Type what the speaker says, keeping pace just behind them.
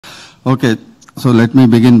Okay, so let me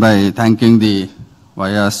begin by thanking the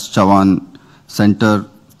Vyas Chavan Center,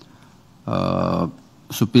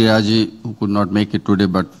 Supriyaji, who could not make it today,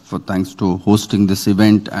 but for thanks to hosting this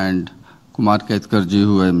event, and Kumar Ketkarji,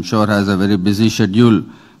 who I'm sure has a very busy schedule,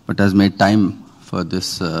 but has made time for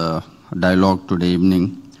this dialogue today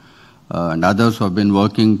evening, and others who have been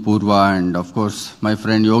working, Purva, and of course my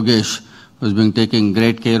friend Yogesh, who's been taking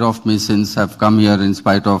great care of me since I've come here in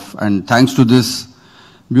spite of, and thanks to this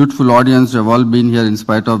beautiful audience, you have all been here in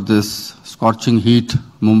spite of this scorching heat,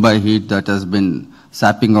 Mumbai heat that has been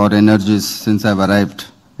sapping our energies since I've arrived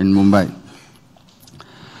in Mumbai.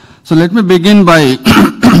 So let me begin by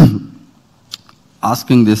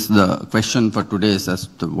asking the question for today is as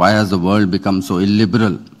to why has the world become so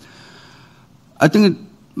illiberal? I think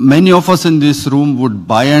many of us in this room would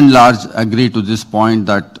by and large agree to this point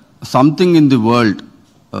that something in the world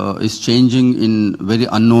is changing in very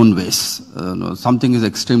unknown ways. Something is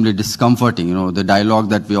extremely discomforting. The dialogue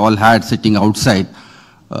that we all had sitting outside,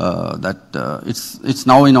 it's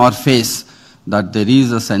now in our face that there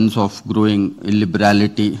is a sense of growing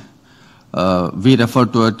illiberality. We refer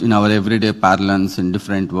to it in our everyday parlance in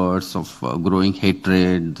different words of growing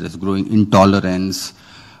hatred, there's growing intolerance.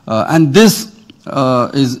 And this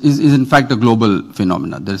is in fact a global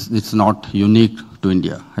phenomenon. It's not unique to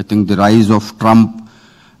India. I think the rise of Trump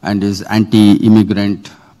and his anti-immigrant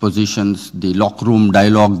positions, the lockroom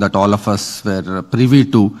dialogue that all of us were privy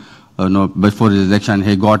to before his election,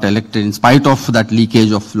 he got elected in spite of that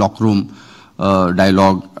leakage of lockroom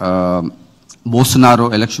dialogue.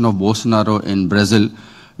 Bolsonaro, election of Bolsonaro in Brazil.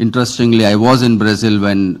 Interestingly, I was in Brazil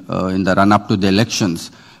when in the run-up to the elections,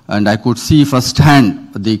 and I could see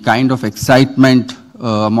firsthand the kind of excitement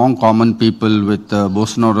among common people with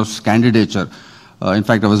Bolsonaro's candidature. In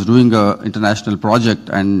fact, I was doing an international project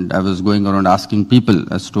and I was going around asking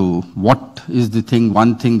people as to what is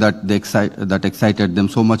one thing that excited them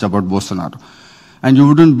so much about Bolsonaro. And you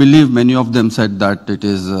wouldn't believe many of them said that it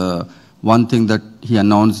is one thing that he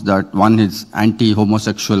announced, that one is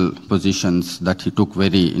anti-homosexual positions that he took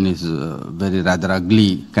in his very rather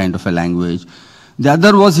ugly kind of a language. The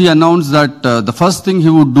other was he announced that the first thing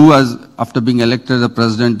he would do after being elected as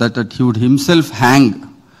president, that he would himself hang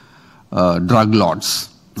drug lords.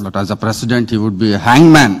 But as a president, he would be a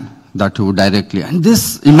hangman that he would directly. And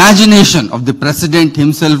this imagination of the president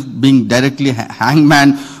himself being directly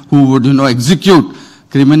hangman who would, execute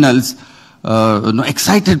criminals,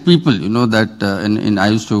 excited people, that I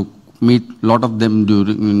used to meet a lot of them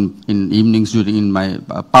in evenings in my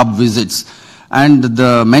pub visits. And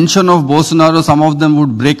the mention of Bolsonaro, some of them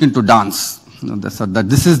would break into dance. That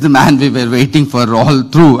this is the man we were waiting for all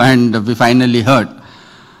through, and we finally heard.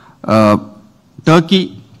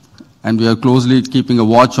 Turkey, and we are closely keeping a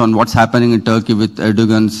watch on what's happening in Turkey with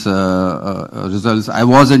Erdogan's results. I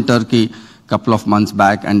was in Turkey a couple of months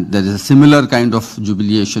back, and there is a similar kind of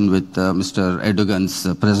jubilation with Mr. Erdogan's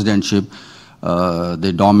presidentship.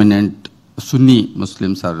 The dominant Sunni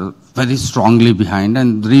Muslims are very strongly behind,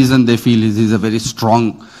 and the reason they feel is he's a very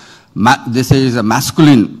strong, they say he's a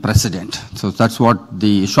masculine president. So that's what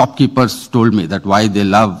the shopkeepers told me, that why they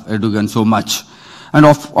love Erdogan so much. And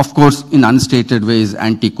of course, in unstated ways,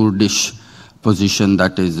 anti-Kurdish position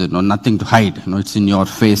that is nothing to hide. It's in your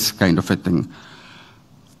face kind of a thing.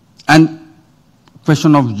 And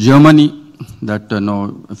question of Germany, that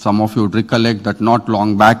if some of you would recollect that not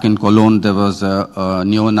long back in Cologne there was a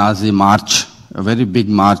neo-Nazi march, a very big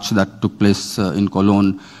march that took place in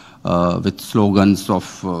Cologne with slogans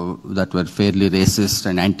that were fairly racist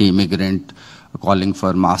and anti-immigrant, calling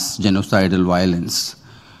for mass genocidal violence.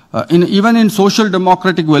 Even in social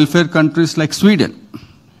democratic welfare countries like Sweden,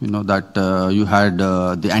 that you had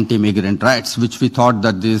the anti-immigrant rights, which we thought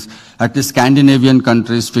that at the Scandinavian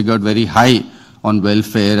countries figured very high on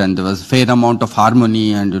welfare, and there was a fair amount of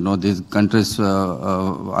harmony, and these countries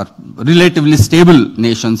are relatively stable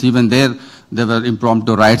nations. Even there were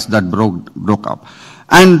impromptu riots that broke up.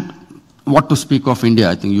 And what to speak of India?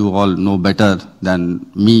 I think you all know better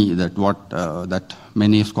than me that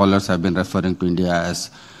many scholars have been referring to India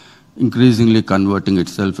as increasingly converting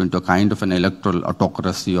itself into a kind of an electoral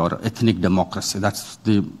autocracy or ethnic democracy. That's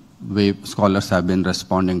the way scholars have been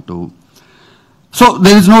responding to. So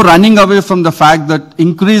there is no running away from the fact that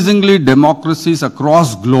increasingly democracies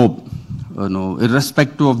across globe,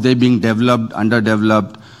 irrespective of they being developed,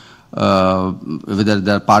 underdeveloped, whether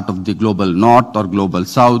they're part of the global north or global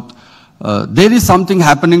south, there is something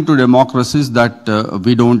happening to democracies that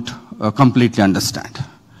we don't completely understand.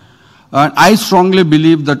 And I strongly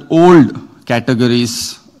believe that old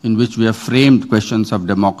categories in which we have framed questions of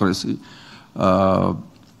democracy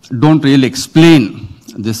don't really explain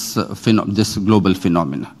this global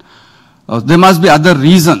phenomenon. There must be other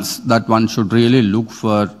reasons that one should really look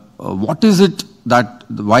for. What is it that,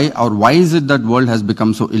 why is it that world has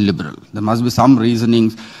become so illiberal? There must be some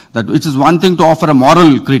reasonings that, which is one thing to offer a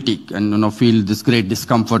moral critique and feel this great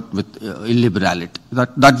discomfort with illiberality.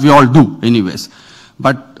 That we all do anyways.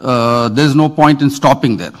 But there's no point in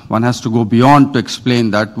stopping there. One has to go beyond to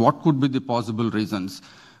explain that what could be the possible reasons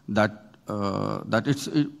that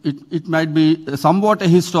it might be somewhat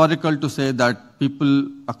historical to say that people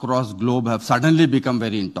across globe have suddenly become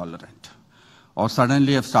very intolerant or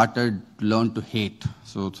suddenly have started to learn to hate.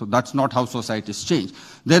 So that's not how societies change.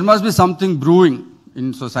 There must be something brewing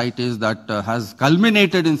in societies that has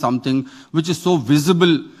culminated in something which is so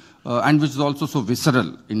visible and which is also so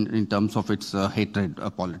visceral in terms of its hatred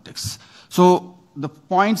politics. So the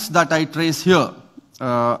points that I trace here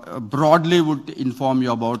broadly would inform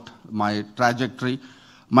you about my trajectory.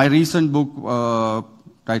 My recent book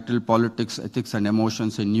titled Politics, Ethics and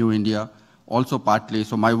Emotions in New India, also partly.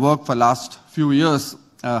 So my work for last few years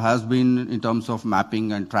has been in terms of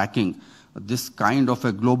mapping and tracking this kind of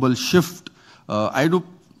a global shift. I do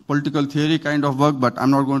political theory kind of work, but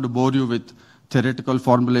I'm not going to bore you with theoretical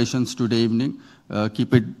formulations today evening.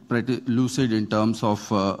 Keep it pretty lucid in terms of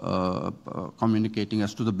communicating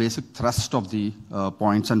as to the basic thrust of the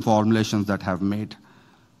points and formulations that have made.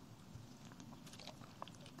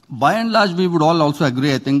 By and large, we would all also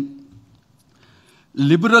agree, I think,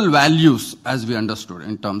 liberal values as we understood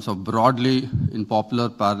in terms of broadly, in popular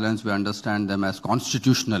parlance, we understand them as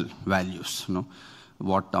constitutional values,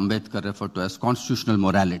 what Ambedkar referred to as constitutional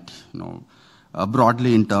morality,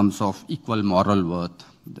 broadly in terms of equal moral worth,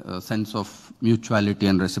 the sense of mutuality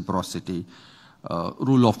and reciprocity,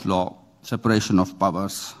 rule of law, separation of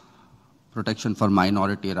powers, protection for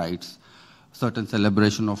minority rights, certain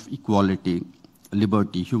celebration of equality,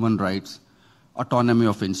 liberty, human rights, autonomy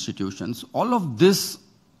of institutions. All of this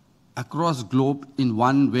across globe in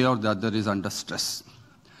one way or the other is under stress.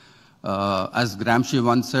 As Gramsci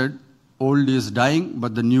once said, old is dying,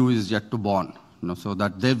 but the new is yet to born. So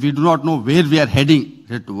that we do not know where we are heading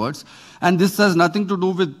towards. And this has nothing to do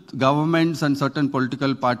with governments and certain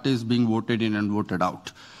political parties being voted in and voted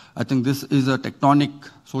out. I think this is a tectonic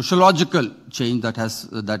sociological change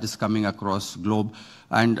that is coming across globe.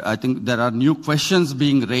 And I think there are new questions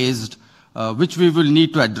being raised which we will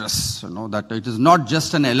need to address. That it is not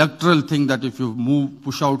just an electoral thing that if you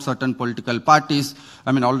push out certain political parties,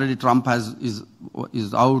 I mean already Trump is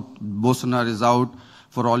out, Bolsonaro is out.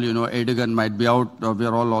 For all you know, Erdogan might be out. We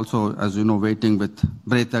are all also, as you know, waiting with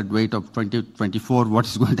bated weight of 2024, what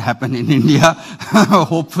is going to happen in India.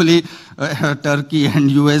 Hopefully, Turkey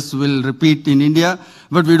and US will repeat in India,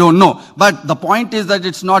 but we don't know. But the point is that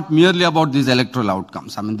it's not merely about these electoral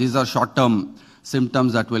outcomes. I mean, these are short-term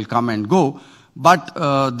symptoms that will come and go. But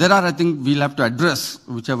there are, I think, we'll have to address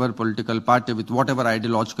whichever political party with whatever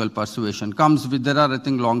ideological persuasion comes with. There are, I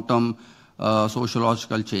think, long-term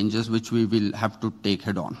sociological changes which we will have to take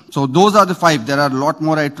head on. So those are the 5. There are a lot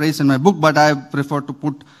more I trace in my book, but I prefer to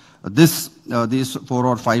put these 4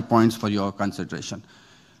 or 5 points for your consideration.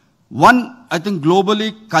 One, I think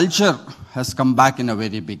globally, culture has come back in a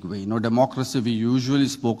very big way. Democracy we usually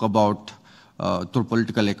spoke about through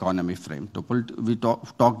political economy frame. We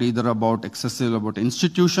talked either about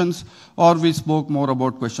institutions, or we spoke more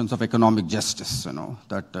about questions of economic justice,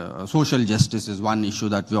 that social justice is one issue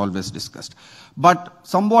that we always discussed. But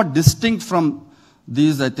somewhat distinct from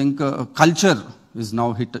these, I think culture is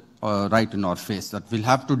now hit right in our face, that we'll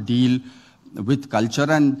have to deal with culture.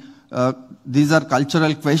 And these are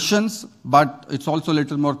cultural questions, but it's also a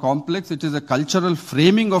little more complex. It is a cultural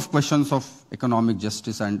framing of questions of economic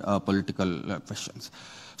justice and political questions.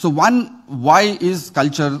 So one, why is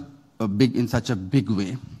culture big in such a big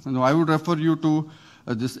way? I would refer you to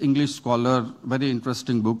this English scholar, very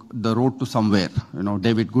interesting book, The Road to Somewhere,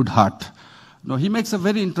 David Goodhart. He makes a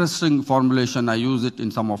very interesting formulation. I use it in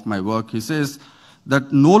some of my work. He says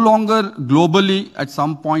that no longer globally at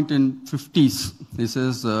some point in 50s, he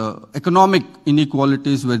says economic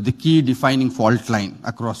inequalities were the key defining fault line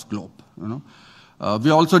across globe.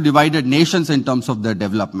 We also divided nations in terms of their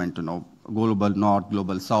development, global north,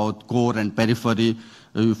 global south, core and periphery.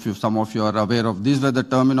 If some of you are aware of, these were the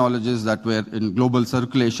terminologies that were in global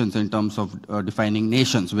circulations in terms of defining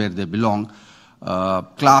nations where they belong.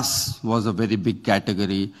 Class was a very big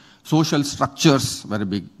category. Social structures were a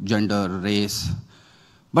big, gender, race.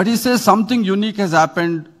 But he says something unique has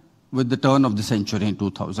happened with the turn of the century in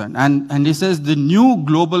 2000. And he says the new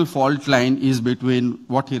global fault line is between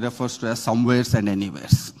what he refers to as somewheres and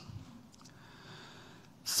anywheres.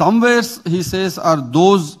 Somewheres, he says, are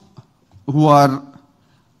those who are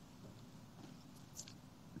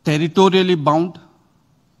territorially bound,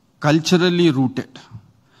 culturally rooted.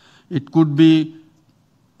 It could be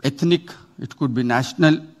ethnic, it could be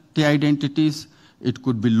nationality identities, it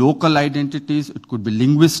could be local identities, it could be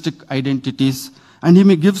linguistic identities. And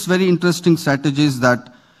he gives very interesting strategies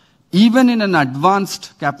that even in an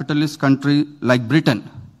advanced capitalist country like Britain,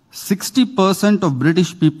 60% of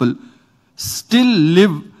British people still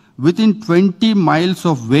live within 20 miles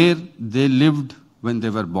of where they lived when they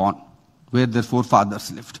were born, where their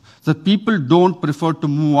forefathers lived. So people don't prefer to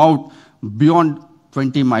move out beyond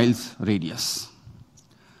 20 miles radius.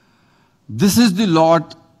 This is the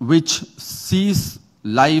lot which sees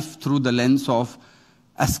life through the lens of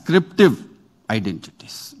ascriptive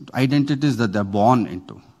identities, identities that they're born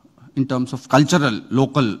into, in terms of cultural,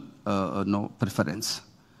 local preference.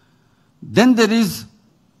 Then there is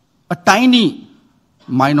a tiny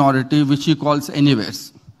minority which he calls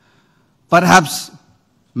anywheres. Perhaps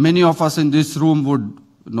many of us in this room would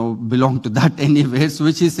belong to that anywheres,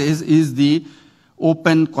 which he says is the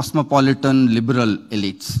open, cosmopolitan, liberal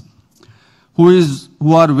elites, who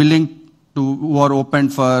are open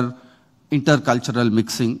for intercultural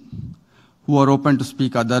mixing, who are open to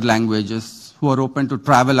speak other languages, who are open to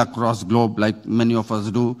travel across globe like many of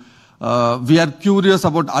us do. We are curious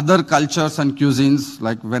about other cultures and cuisines.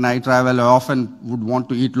 Like when I travel, I often would want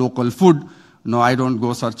to eat local food. No, I don't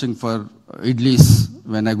go searching for idlis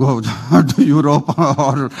when I go to Europe.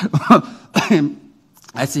 Or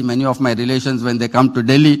I see many of my relations, when they come to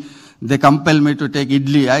Delhi, they compel me to take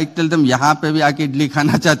idli. I tell them, yahan pe bhi aake idli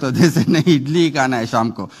khana chahte ho. They say, nahi, idli hi khana hai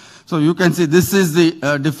sham ko. So you can see this is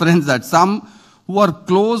the difference, that some who are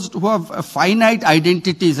closed, who have finite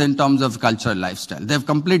identities in terms of cultural lifestyle. They have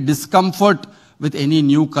complete discomfort with any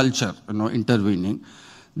new culture, intervening.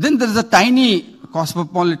 Then there is a tiny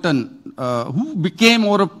cosmopolitan who became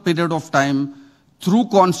over a period of time, through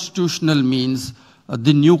constitutional means,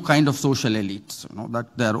 the new kind of social elites,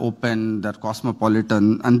 that they are open, they are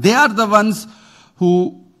cosmopolitan, and they are the ones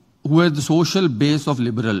who are the social base of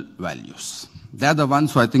liberal values. They are the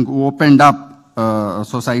ones who I think who opened up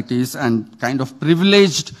societies and kind of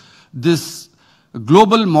privileged this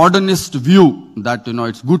global modernist view that,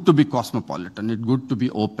 it's good to be cosmopolitan, it's good to be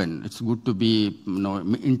open, it's good to be,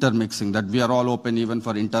 intermixing, that we are all open even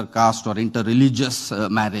for intercaste or interreligious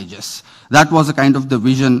marriages. That was a kind of the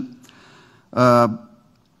vision.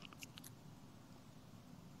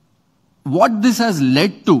 What this has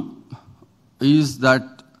led to is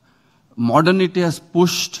that modernity has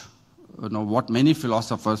pushed what many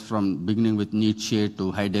philosophers, from beginning with Nietzsche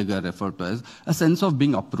to Heidegger, refer to as a sense of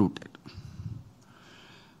being uprooted.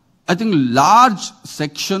 I think large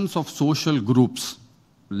sections of social groups,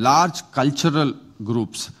 large cultural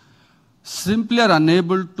groups, simply are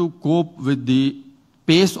unable to cope with the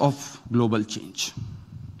pace of global change.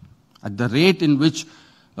 At the rate in which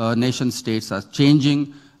nation states are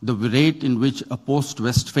changing, the rate in which a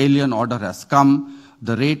post-Westphalian order has come,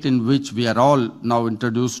 the rate in which we are all now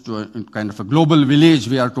introduced to a kind of a global village,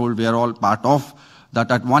 we are told we are all part of, that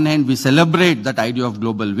at one hand we celebrate that idea of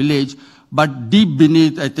global village, but deep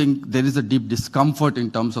beneath, I think there is a deep discomfort in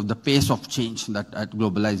terms of the pace of change that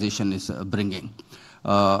globalization is bringing.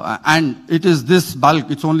 And it is this bulk,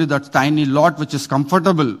 it's only that tiny lot which is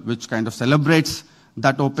comfortable, which kind of celebrates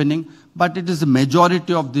that opening, but it is a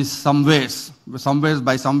majority of these somewheres. Somewheres,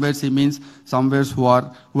 by somewheres he means somewheres who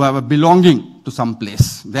have a belonging to some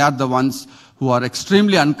place. They are the ones who are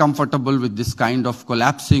extremely uncomfortable with this kind of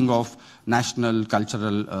collapsing of national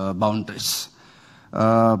cultural boundaries.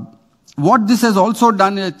 What this has also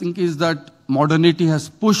done, I think, is that modernity has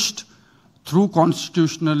pushed through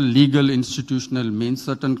constitutional, legal, institutional means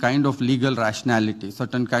certain kind of legal rationality,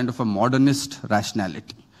 certain kind of a modernist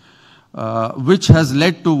rationality. Which has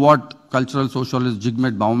led to what cultural socialist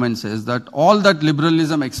Jigmet Bauman says, that all that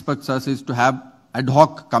liberalism expects us is to have ad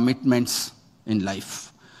hoc commitments in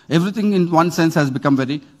life. Everything in one sense has become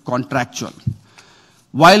very contractual.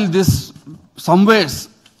 While this somewheres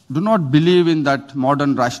do not believe in that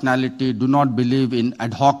modern rationality, do not believe in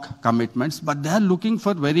ad hoc commitments, but they are looking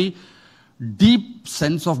for very deep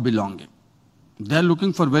sense of belonging. They are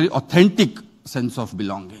looking for very authentic sense of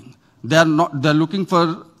belonging. They are looking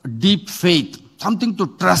for deep faith, something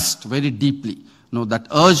to trust very deeply. That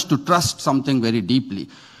urge to trust something very deeply,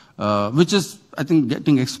 which is, I think,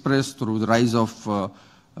 getting expressed through the rise of,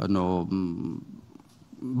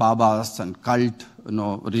 Babas and cult,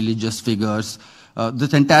 religious figures.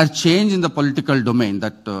 This entire change in the political domain,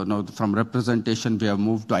 that from representation we have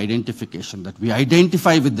moved to identification, that we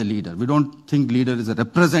identify with the leader. We don't think leader is a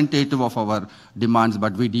representative of our demands,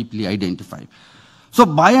 but we deeply identify. So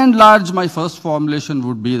by and large, my first formulation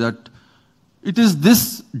would be that it is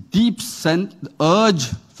this deep urge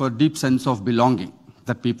for deep sense of belonging,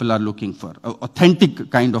 that people are looking for, authentic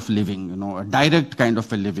kind of living, you know, a direct kind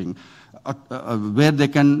of a living, where they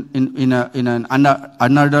can, in an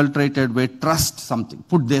unadulterated way, trust something,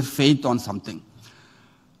 put their faith on something.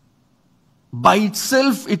 By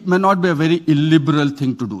itself, it may not be a very illiberal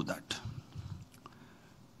thing to do that.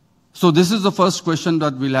 So this is the first question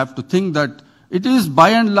that we'll have to think, that it is by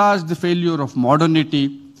and large the failure of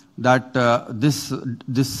modernity that this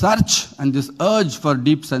search and this urge for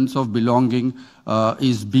deep sense of belonging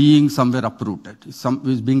is being somewhere uprooted,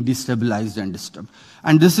 is being destabilized and disturbed.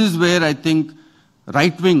 And this is where I think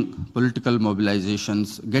right-wing political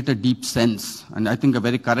mobilizations get a deep sense, and I think a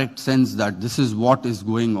very correct sense, that this is what is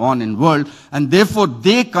going on in the world, and therefore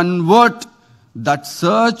they convert that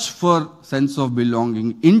search for sense of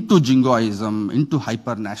belonging into jingoism, into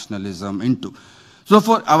hyper-nationalism, into. So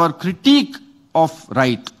for our critique of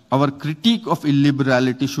right, our critique of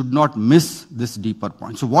illiberality should not miss this deeper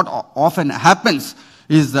point. So what often happens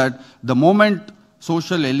is that the moment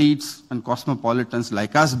social elites and cosmopolitans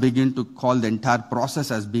like us begin to call the entire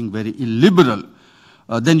process as being very illiberal,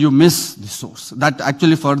 then you miss the source. That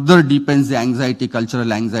actually further deepens the anxiety,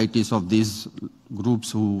 cultural anxieties of these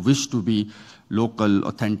groups who wish to be local,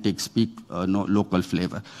 authentic, speak local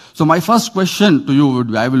flavor. So my first question to you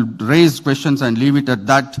would be, I will raise questions and leave it at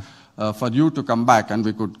that for you to come back and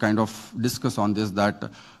we could kind of discuss on this.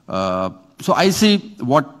 So I see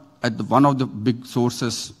one of the big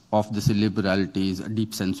sources of this illiberality is a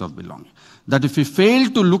deep sense of belonging. That if we fail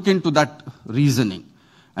to look into that reasoning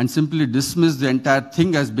and simply dismiss the entire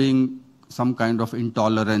thing as being some kind of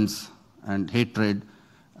intolerance and hatred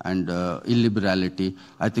and illiberality,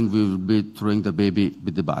 I think we will be throwing the baby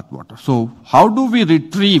with the bathwater. So how do we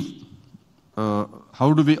retrieve,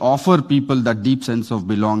 how do we offer people that deep sense of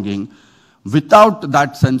belonging without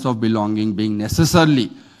that sense of belonging being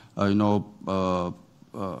necessarily,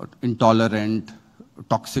 intolerant,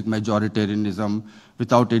 toxic majoritarianism,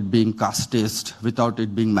 without it being casteist, without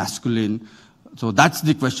it being masculine? So that's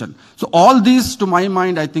the question. So all these, to my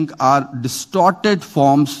mind, I think are distorted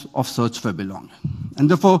forms of search for belonging. And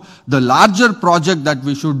therefore, the larger project that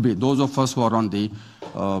we should be, those of us who are on the,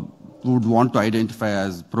 would want to identify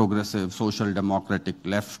as progressive, social democratic,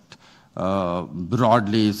 left,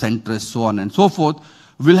 broadly centrist, so on and so forth,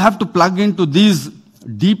 will have to plug into these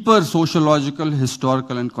deeper sociological,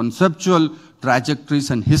 historical, and conceptual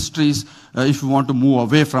trajectories and histories if we want to move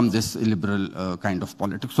away from this illiberal kind of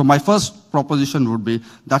politics. So my first proposition would be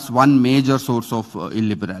that's one major source of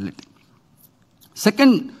illiberality.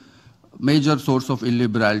 Second major source of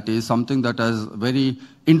illiberality is something that is very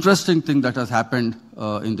interesting thing that has happened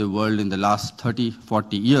in the world in the last 30,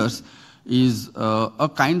 40 years, is a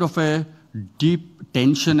kind of a deep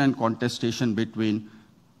tension and contestation between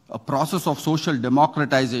a process of social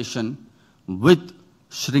democratization with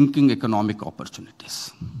shrinking economic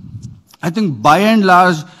opportunities. I think by and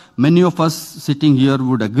large, many of us sitting here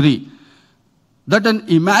would agree that an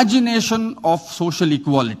imagination of social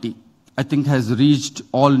equality, I think, has reached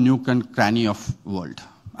all nook and cranny of world.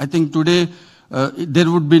 I think today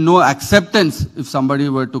there would be no acceptance if somebody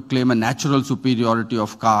were to claim a natural superiority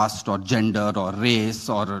of caste or gender or race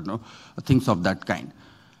or things of that kind.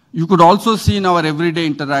 You could also see in our everyday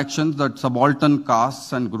interactions that subaltern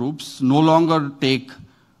castes and groups no longer take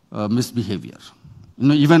misbehavior.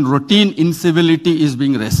 Even routine incivility is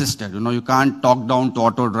being resisted. You can't talk down to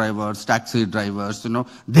auto drivers, taxi drivers.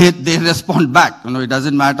 They respond back. It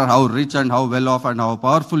doesn't matter how rich and how well off and how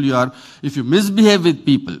powerful you are. If you misbehave with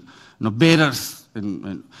people, bearers.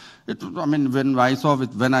 When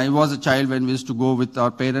I was a child, when we used to go with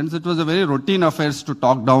our parents, it was a very routine affair to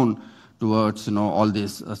talk down towards all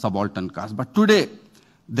these subaltern castes. But today,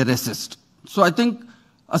 they resist. So I think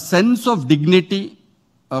a sense of dignity,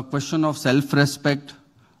 a question of self-respect,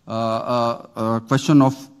 a question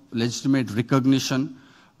of legitimate recognition,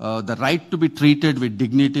 the right to be treated with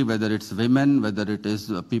dignity, whether it's women, whether it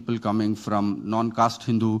is people coming from non-caste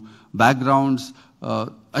Hindu backgrounds,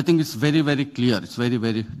 I think it's very, very clear. It's very,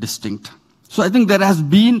 very distinct. So I think there has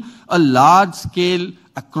been a large scale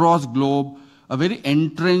across globe, a very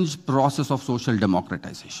entrenched process of social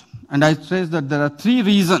democratization. And I say that there are three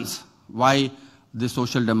reasons why the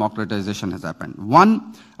social democratization has happened.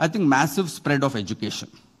 One, I think massive spread of education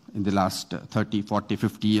in the last 30, 40,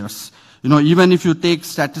 50 years. Even if you take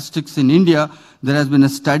statistics in India, there has been a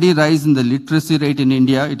steady rise in the literacy rate in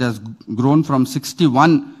India. It has grown from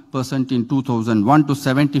 61% in 2001 to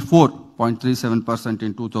 74.37%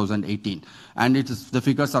 in 2018. And the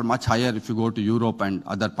figures are much higher if you go to Europe and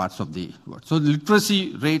other parts of the world. So the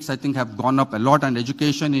literacy rates, I think, have gone up a lot, and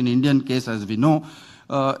education in Indian case, as we know,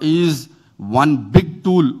 is one big big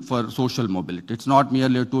tool for social mobility. It's not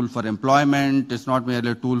merely a tool for employment. It's not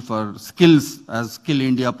merely a tool for skills, as Skill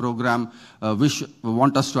India program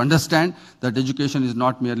want us to understand that education is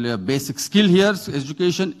not merely a basic skill here.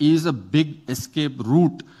 Education is a big escape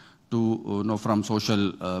route to, from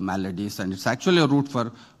social maladies, and it's actually a route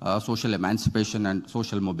for social emancipation and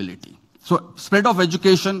social mobility. So spread of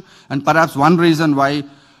education, and perhaps one reason why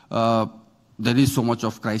there is so much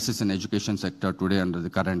of crisis in education sector today under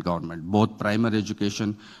the current government. Both primary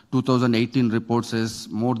education, 2018 report says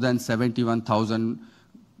more than 71,000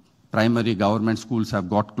 primary government schools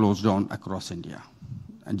have got closed down across India.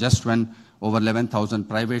 And just when over 11,000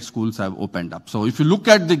 private schools have opened up. So if you look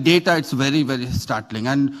at the data, it's very, very startling.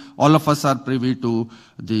 And all of us are privy to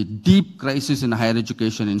the deep crisis in higher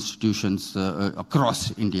education institutions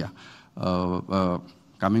across India.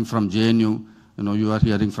 Coming from JNU, you are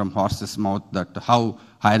hearing from horse's mouth that how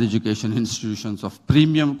higher education institutions of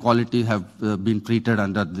premium quality have been treated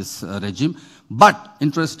under this regime. But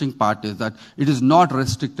interesting part is that it is not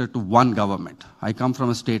restricted to one government. I come from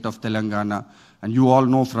a state of Telangana, and you all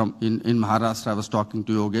know from in Maharashtra, I was talking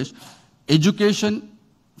to Yogesh, education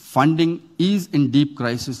funding is in deep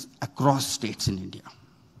crisis across states in India.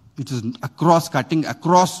 It is cutting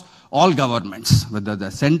across all governments, whether they're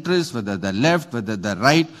centrist, whether they're left, whether they're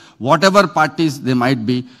right, whatever parties they might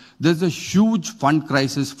be, there's a huge fund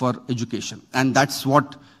crisis for education. And that's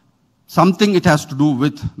what something it has to do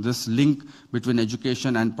with this link between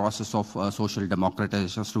education and process of social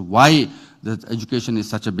democratization as to why the education is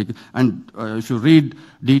such a big, and if you read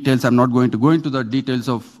details, I'm not going to go into the details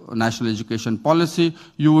of national education policy,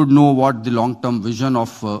 you would know what the long-term vision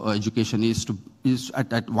of education is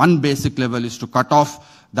at one basic level is to cut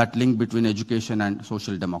off that link between education and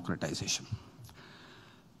social democratization.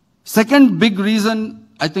 Second big reason,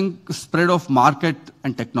 I think, spread of market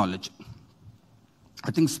and technology.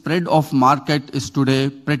 I think spread of market is today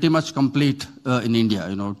pretty much complete in India.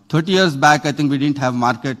 30 years back, I think we didn't have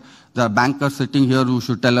market. There are bankers sitting here who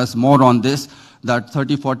should tell us more on this, that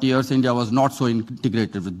 30, 40 years India was not so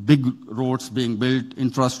integrated with big roads being built,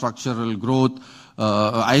 infrastructural growth.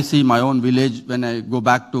 I see my own village when I go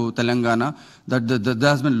back to Telangana, that there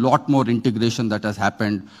has been a lot more integration that has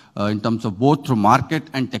happened in terms of both through market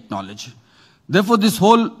and technology. Therefore, this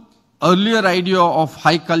whole earlier idea of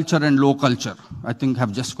high culture and low culture, I think,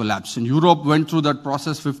 have just collapsed. And Europe went through that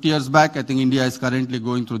process 50 years back. I think India is currently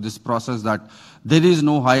going through this process that there is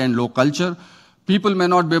no high and low culture. People may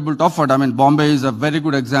not be able to afford. I mean, Bombay is a very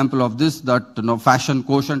good example of this, that fashion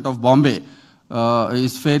quotient of Bombay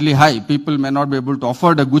is fairly high. People may not be able to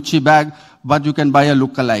afford a Gucci bag, but you can buy a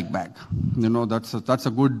look-alike bag. That's a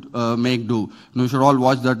good make-do. You should all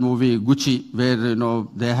watch that movie Gucci, where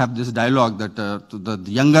they have this dialogue that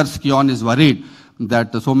the younger scion is worried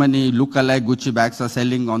that so many look-alike Gucci bags are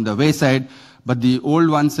selling on the wayside, but the old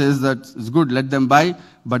one says that it's good, let them buy,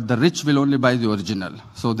 but the rich will only buy the original.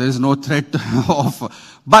 So there is no threat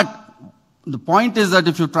of. But the point is that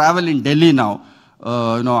if you travel in Delhi now,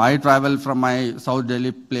 I travel from my South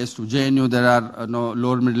Delhi place to JNU. There are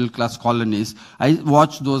lower middle class colonies. I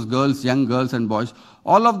watch those girls, young girls and boys,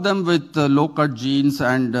 all of them with low-cut jeans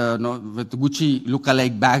and with Gucci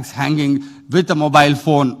look-alike bags hanging with a mobile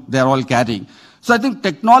phone they are all carrying. So I think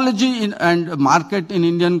technology and market in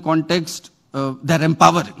Indian context, they're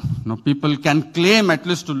empowering. People can claim at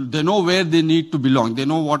least they know where they need to belong. They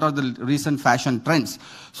know what are the recent fashion trends.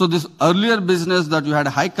 So this earlier business that you had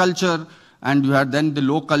high culture and you had then the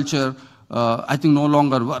low culture, I think no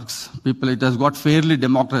longer works. It has got fairly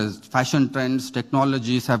democratized. Fashion trends,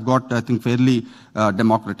 technologies have got, I think, fairly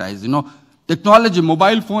democratized. Technology,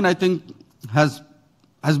 mobile phone, I think, has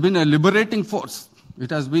been a liberating force. It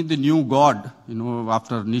has been the new God.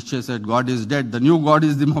 After Nietzsche said God is dead, the new God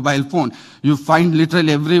is the mobile phone. You find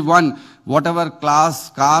literally everyone, whatever class,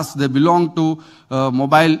 caste they belong to,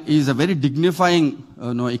 mobile is a very dignifying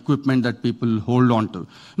equipment that people hold on to.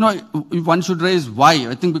 One should raise why.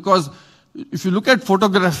 I think because if you look at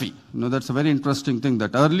photography, that's a very interesting thing,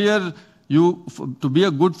 that earlier to be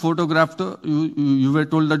a good photographer, you were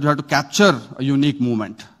told that you had to capture a unique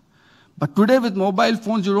moment. But today with mobile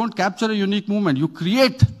phones, you don't capture a unique moment, you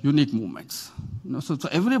create unique moments. So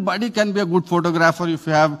everybody can be a good photographer if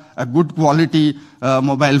you have a good quality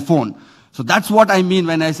mobile phone. So that's what I mean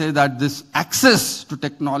when I say that this access to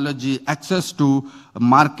technology, access to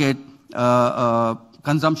market,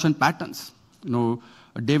 consumption patterns.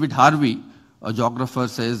 David Harvey, a geographer,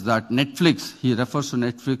 says that Netflix, he refers to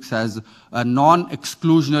Netflix as a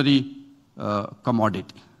non-exclusionary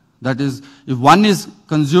commodity. That is, if one is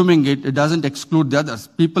consuming it, it doesn't exclude the others.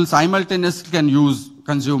 People simultaneously can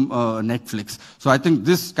consume Netflix. So I think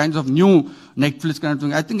this kinds of new Netflix kind of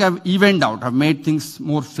thing, I think I've evened out. I've made things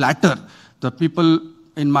more flatter. The people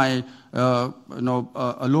in my a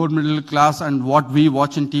lower middle class and what we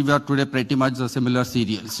watch in TV are today pretty much the similar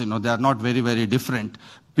serials. They are not very, very different.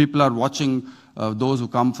 People are watching those who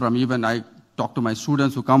come from, even I talk to my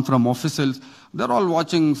students who come from offices, they're all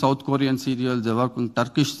watching South Korean serials, they're watching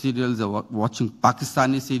Turkish serials, they're watching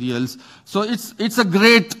Pakistani serials. So it's a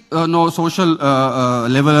great social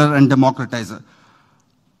leveler and democratizer.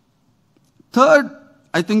 Third,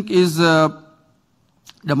 I think, is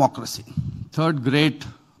democracy. Third great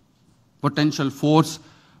potential force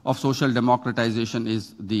of social democratization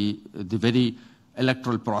is the very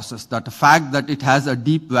electoral process. That the fact that it has a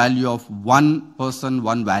deep value of one person,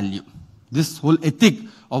 one value. This whole ethic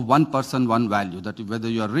of one person, one value, that whether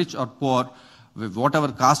you are rich or poor, with whatever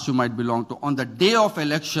caste you might belong to, on the day of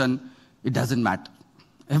election, it doesn't matter.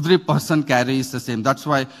 Every person carries the same. That's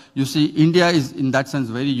why you see India is in that sense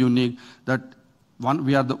very unique, that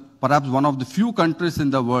we are perhaps one of the few countries in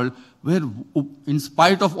the world where, in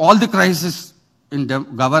spite of all the crises in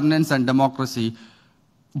governance and democracy,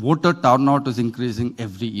 voter turnout is increasing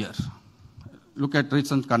every year. Look at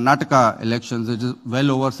recent Karnataka elections, it is well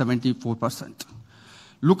over 74%.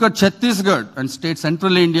 Look at Chhattisgarh and state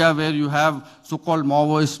central India, where you have so-called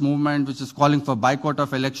Maoist movement, which is calling for boycott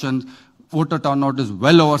of elections. Voter turnout is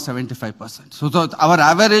well over 75%. So our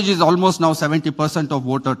average is almost now 70% of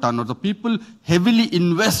voter turnout. So people heavily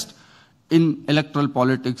invest in electoral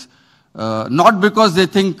politics, not because they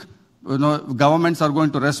think governments are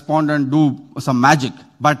going to respond and do some magic,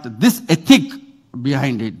 but this ethic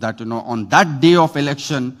behind it, that on that day of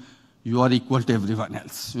election, you are equal to everyone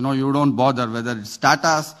else. You don't bother whether it's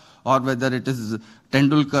Tata's or whether it is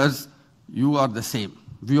Tendulkar's, you are the same.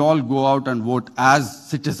 We all go out and vote as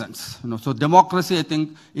citizens. So democracy, I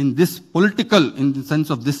think, in this political, in the sense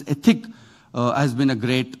of this ethic, has been a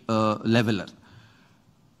great leveler.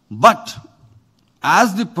 But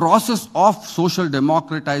as the process of social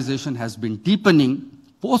democratization has been deepening,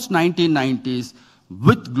 post-1990s,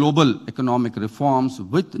 with global economic reforms,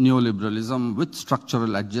 with neoliberalism, with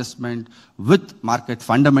structural adjustment, with market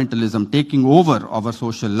fundamentalism taking over our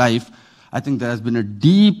social life, I think there has been a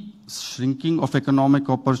deep shrinking of economic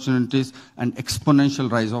opportunities and exponential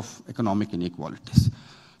rise of economic inequalities.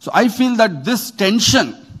 So I feel that this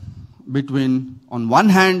tension between, on one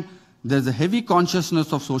hand, there's a heavy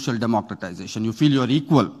consciousness of social democratization. You feel you're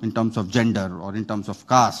equal in terms of gender or in terms of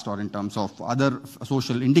caste or in terms of other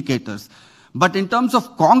social indicators. But in terms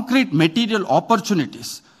of concrete material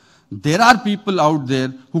opportunities, there are people out there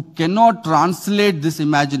who cannot translate this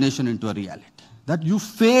imagination into a reality. That you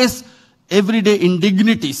face everyday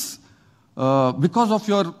indignities because of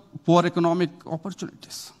your poor economic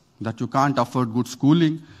opportunities. That you can't afford good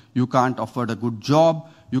schooling, you can't afford a good job,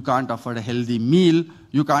 you can't afford a healthy meal,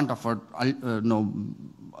 you can't afford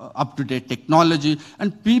up-to-date technology,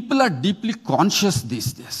 and people are deeply conscious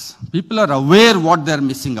these days. People are aware what they're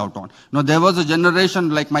missing out on. There was a generation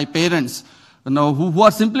like my parents, who are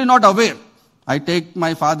simply not aware. I take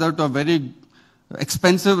my father to a very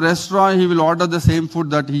expensive restaurant, he will order the same food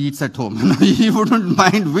that he eats at home. He wouldn't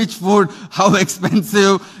mind which food, how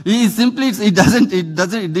expensive. He simply,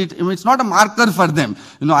 it's not a marker for them.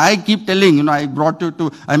 I keep telling, I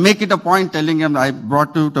make it a point telling him, I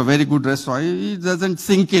brought you to a very good restaurant. It doesn't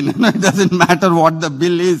sink in. It doesn't matter what the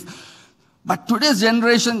bill is. But today's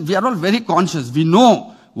generation, we are all very conscious. We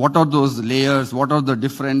know what are those layers, what are the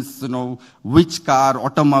difference, which car,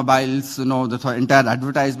 automobiles, the entire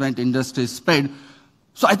advertisement industry is spread.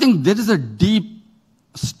 So I think there is a deep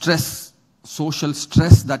stress, social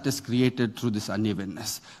stress that is created through this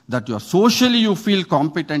unevenness. That socially you feel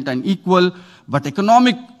competent and equal, but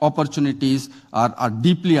economic opportunities are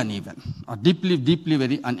deeply uneven, are deeply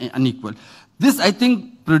very unequal. This, I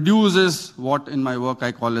think, produces what in my work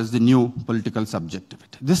I call as the new political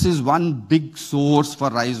subjectivity. This is one big source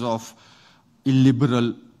for rise of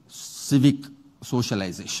illiberal civic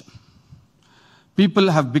socialization. People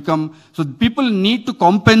have become, so people need to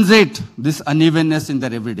compensate this unevenness in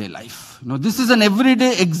their everyday life. This is an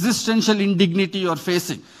everyday existential indignity you're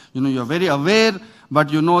facing. You're very aware, but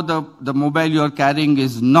the mobile you're carrying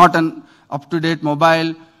is not an up-to-date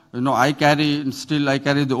mobile. I carry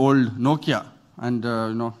the old Nokia.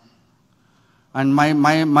 And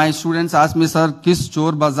my students ask me, sir, किस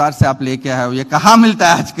चोर बाजार से आप लेके आए हो? ये कहाँ मिलता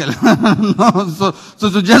है आजकल?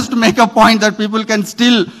 So just to make a point that people can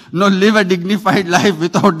still live a dignified life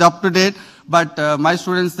without up to date. But my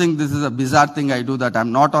students think this is a bizarre thing I do, that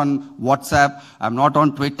I'm not on WhatsApp, I'm not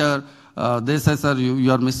on Twitter, they say, sir,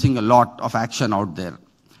 you are missing a lot of action out there.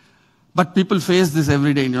 But people face this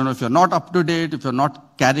every day. If you're not up to date, if you're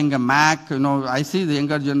not carrying a Mac, I see the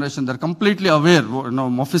younger generation, they're completely aware,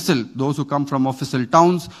 official, those who come from official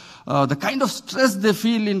towns, the kind of stress they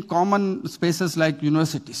feel in common spaces like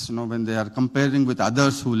universities, when they are comparing with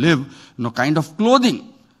others who live, kind of clothing.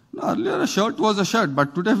 Earlier a shirt was a shirt,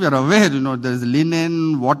 but today we are aware, there is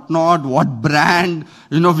linen, whatnot, what brand,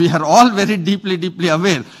 we are all very deeply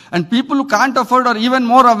aware. And people who can't afford are even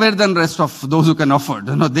more aware than rest of those who can afford.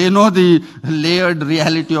 They know the layered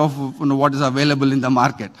reality of what is available in the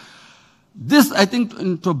market. This, I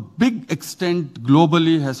think, to a big extent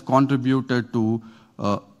globally has contributed to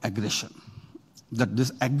aggression. That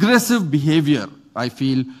this aggressive behavior, I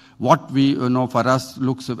feel, what we, for us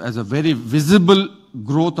looks as a very visible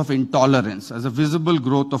growth of intolerance, as a visible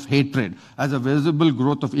growth of hatred, as a visible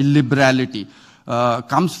growth of illiberality,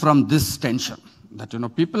 comes from this tension. That,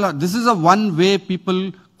 this is a one way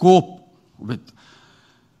people cope with.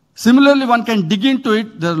 Similarly, one can dig into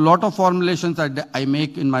it. There are a lot of formulations that I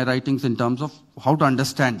make in my writings in terms of how to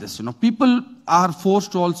understand this. People are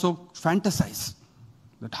forced to also fantasize.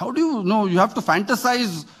 That how do you know? You have to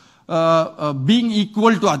fantasize being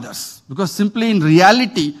equal to others. Because simply in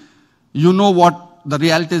reality, what the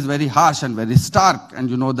reality is very harsh and very stark, and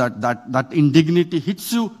that indignity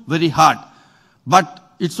hits you very hard.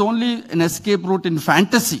 But it's only an escape route in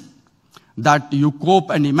fantasy that you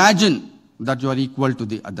cope and imagine that you are equal to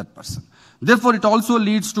the other person. Therefore, it also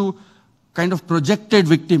leads to kind of projected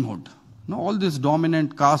victimhood. All this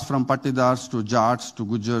dominant caste from Patidars to Jats to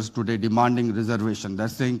Gujars today demanding reservation. They're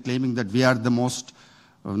claiming that we are the most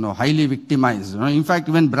highly victimized. In fact,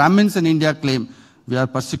 even Brahmins in India claim we are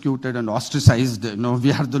persecuted and ostracized,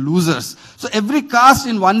 we are the losers. So every caste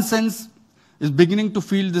in one sense is beginning to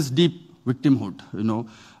feel this deep victimhood,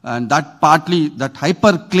 and that partly, that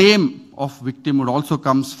hyper claim of victimhood also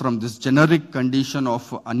comes from this generic condition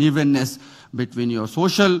of unevenness between your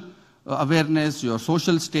social awareness, your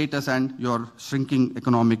social status, and your shrinking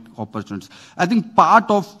economic opportunities. I think part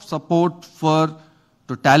of support for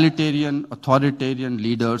totalitarian, authoritarian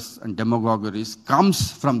leaders and demagogueries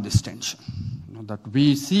comes from this tension. That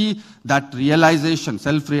we see that realization,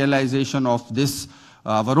 self-realization of this,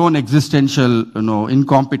 our own existential,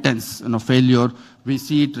 incompetence, failure. We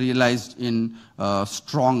see it realized in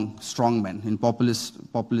strong men. In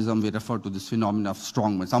populism, we refer to this phenomenon of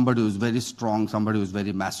strong men. Somebody who is very strong, somebody who is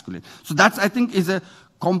very masculine. So that's, I think, is a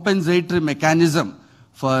compensatory mechanism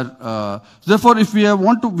for. Therefore, if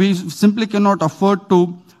we simply cannot afford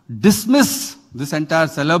to dismiss this entire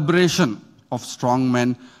celebration of strong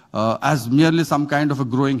men as merely some kind of a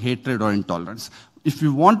growing hatred or intolerance. If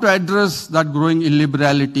you want to address that growing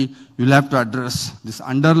illiberality, you'll have to address this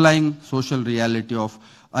underlying social reality of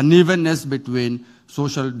unevenness between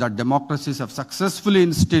that democracies have successfully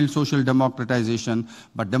instilled social democratization,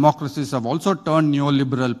 but democracies have also turned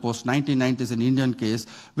neoliberal post-1990s in Indian case,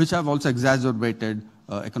 which have also exacerbated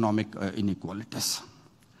economic inequalities.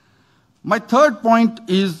 My third point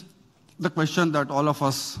is the question that all of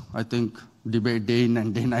us, I think, debate day in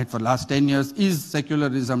and day night for the last 10 years, is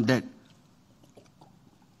secularism dead?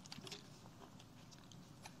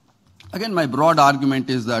 Again, my broad argument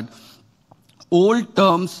is that old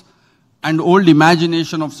terms and old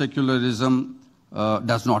imagination of secularism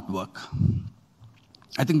does not work.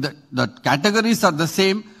 I think that categories are the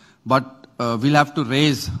same, but we'll have to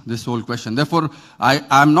raise this whole question. Therefore,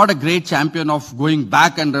 I'm not a great champion of going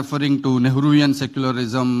back and referring to Nehruvian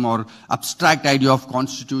secularism or abstract idea of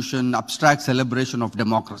constitution, abstract celebration of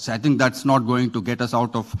democracy. I think that's not going to get us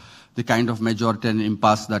out of the kind of majoritarian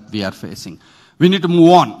impasse that we are facing. We need to move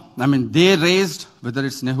on. I mean, they raised, whether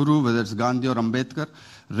it's Nehru, whether it's Gandhi or Ambedkar,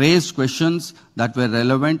 raised questions that were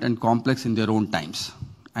relevant and complex in their own times.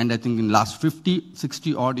 And I think in the last 50,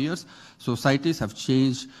 60 odd years, societies have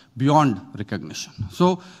changed beyond recognition.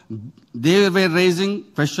 So they were raising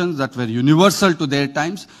questions that were universal to their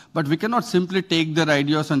times, but we cannot simply take their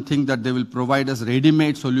ideas and think that they will provide us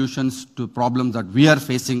ready-made solutions to problems that we are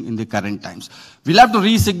facing in the current times. We'll have to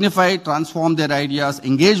re-signify, transform their ideas,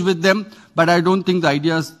 engage with them, but I don't think the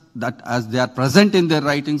ideas that as they are present in their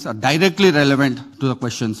writings are directly relevant to the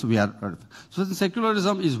questions we are. So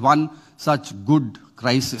secularism is one such good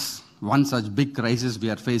crisis, one such big crisis we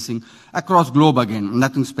are facing across globe again,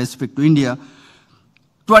 nothing specific to India.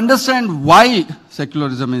 To understand why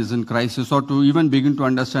secularism is in crisis, or to even begin to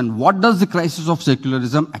understand what does the crisis of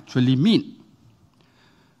secularism actually mean,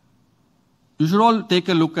 you should all take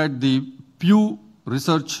a look at the Pew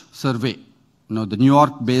Research Survey. The New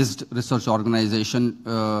York-based research organization,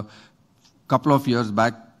 couple of years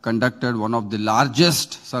back, conducted one of the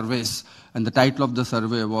largest surveys And the title of the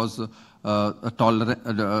survey was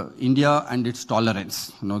India and its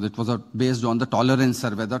tolerance. That was based on the tolerance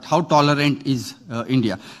survey, that how tolerant is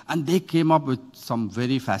India. And they came up with some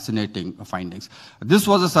very fascinating findings. This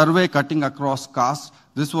was a survey cutting across caste.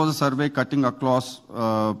 This was a survey cutting across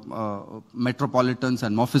metropolitans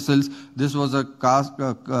and officials. This was a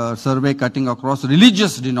survey cutting across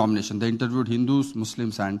religious denomination. They interviewed Hindus,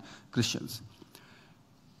 Muslims, and Christians.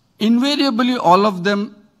 Invariably, all of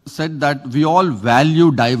them said that we all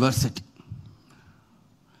value diversity.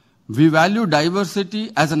 We value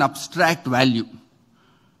diversity as an abstract value.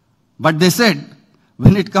 But they said,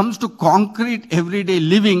 when it comes to concrete everyday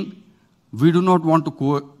living, we do not want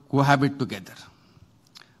to cohabit together.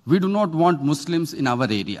 We do not want Muslims in our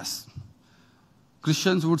areas.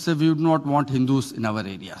 Christians would say we do not want Hindus in our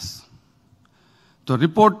areas. The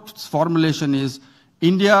report's formulation is,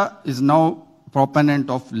 India is now proponent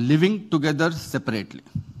of living together separately.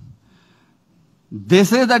 They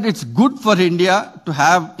say that it's good for India to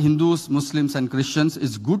have Hindus, Muslims, and Christians.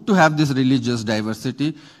 It's good to have this religious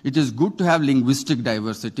diversity. It is good to have linguistic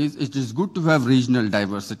diversities. It is good to have regional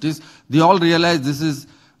diversities. They all realize this is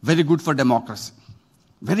very good for democracy.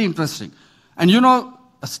 Very interesting. And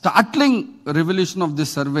a startling revelation of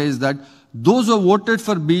this survey is that those who voted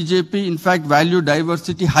for BJP, in fact, value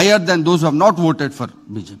diversity higher than those who have not voted for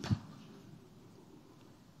BJP.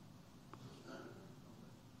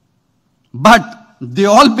 But they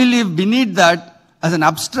all believe beneath that, as an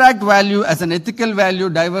abstract value, as an ethical value,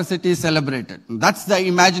 diversity is celebrated. That's the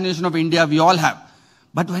imagination of India we all have.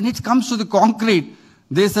 But when it comes to the concrete,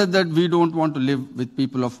 they said that we don't want to live with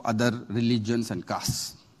people of other religions and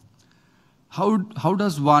castes. How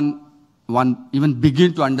does one even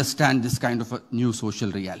begin to understand this kind of a new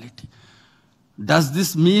social reality? Does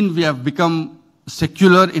this mean we have become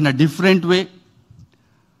secular in a different way?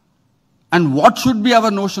 And what should be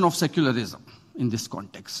our notion of secularism in this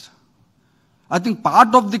context? I think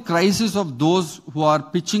part of the crisis of those who are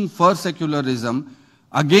pitching for secularism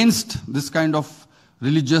against this kind of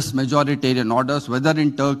religious majoritarian orders, whether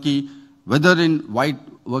in Turkey, whether in white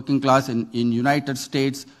working class in United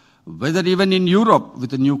States, whether even in Europe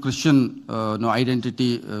with a new Christian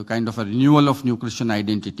identity, kind of a renewal of new Christian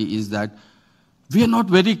identity, is that we are not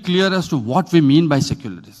very clear as to what we mean by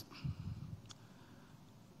secularism.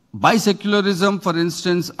 By secularism, for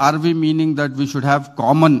instance, are we meaning that we should have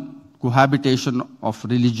common cohabitation of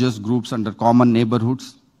religious groups under common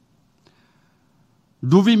neighborhoods?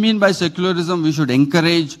 Do we mean by secularism we should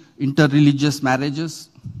encourage interreligious marriages?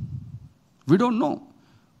 We don't know.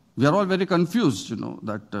 We are all very confused,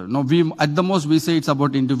 that at the most we say it's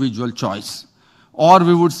about individual choice. Or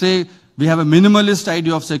we would say we have a minimalist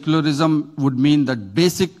idea of secularism would mean that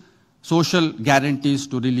basic social guarantees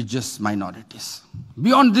to religious minorities.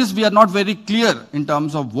 Beyond this, we are not very clear in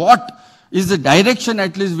terms of what is the direction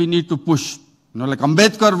at least we need to push. Like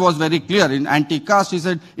Ambedkar was very clear in anti-caste. He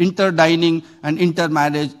said interdining and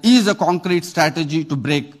intermarriage is a concrete strategy to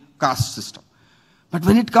break caste system. But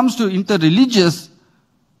when it comes to interreligious,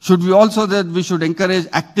 should we also that we should encourage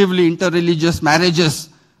actively interreligious marriages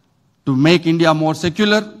to make India more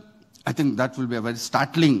secular? I think that will be a very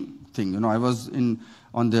startling thing. I was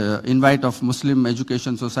on the invite of Muslim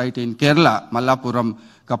Education Society in Kerala, Malappuram,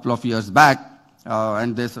 a couple of years back,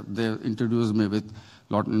 and they introduced me with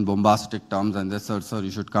a lot in bombastic terms, and they said, sir,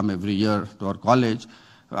 you should come every year to our college.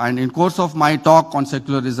 And in course of my talk on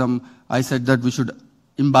secularism, I said that we should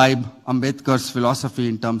imbibe Ambedkar's philosophy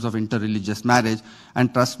in terms of interreligious marriage,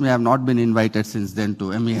 and trust me, I have not been invited since then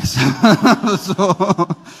to MES.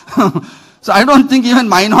 So I don't think even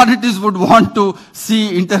minorities would want to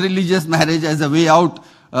see interreligious marriage as a way out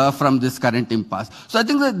from this current impasse. So I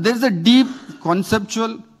think that there's a deep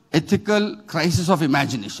conceptual, ethical crisis of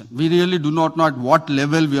imagination. We really do not know at what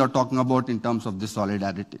level we are talking about in terms of this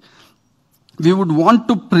solidarity. We would want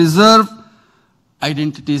to preserve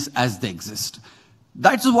identities as they exist.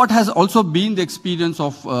 That's what has also been the experience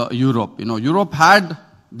of Europe. Europe had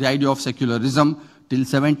the idea of secularism till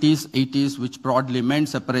 70s, 80s, which broadly meant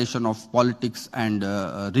separation of politics and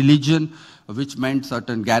religion, which meant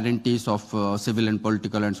certain guarantees of civil and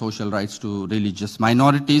political and social rights to religious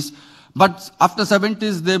minorities. But after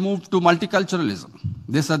 70s, they moved to multiculturalism.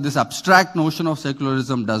 They said this abstract notion of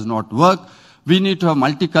secularism does not work. We need to have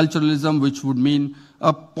multiculturalism, which would mean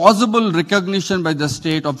a possible recognition by the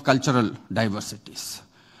state of cultural diversities.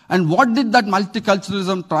 And what did that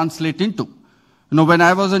multiculturalism translate into? When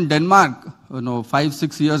I was in Denmark,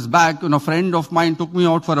 5-6 years back, a friend of mine took me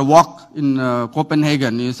out for a walk in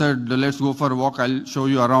Copenhagen. He said, let's go for a walk. I'll show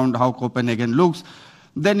you around how Copenhagen looks.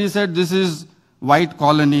 Then he said, this is white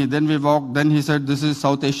colony. Then we walked. Then he said, this is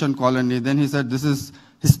South Asian colony. Then he said, this is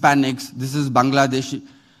Hispanics, this is Bangladeshi.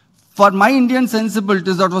 For my Indian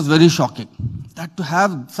sensibilities, that was very shocking. That to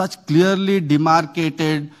have such clearly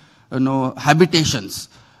demarcated, habitations.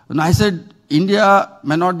 And I said, India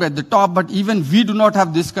may not be at the top, but even we do not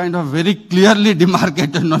have this kind of very clearly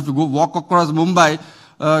demarcated. If you go walk across Mumbai,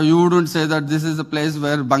 you wouldn't say that this is a place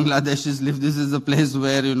where Bangladeshis live, this is a place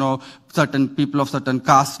where, certain people of certain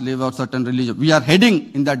caste live or certain religion. We are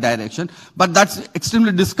heading in that direction, but that's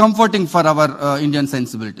extremely discomforting for our Indian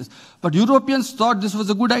sensibilities. But Europeans thought this was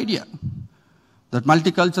a good idea. That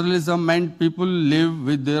multiculturalism meant people live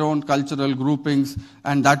with their own cultural groupings,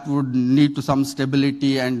 and that would lead to some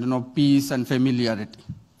stability and peace and familiarity.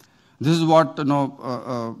 This is what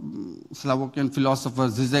Slovakian philosopher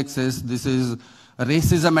Zizek says. This is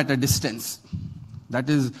racism at a distance. That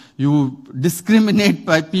is, you discriminate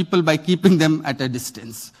by people by keeping them at a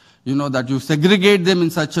distance. That you segregate them in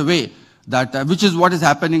such a way that, which is what is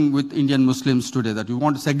happening with Indian Muslims today, that you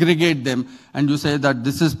want to segregate them and you say that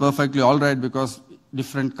this is perfectly all right because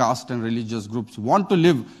different caste and religious groups want to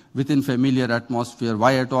live within familiar atmosphere.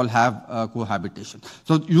 Why at all have cohabitation?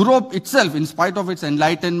 So Europe itself, in spite of its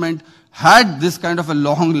enlightenment, had this kind of a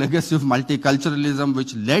long legacy of multiculturalism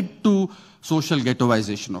which led to social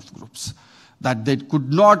ghettoization of groups. That they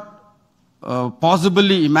could not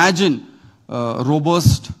possibly imagine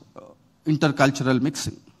robust intercultural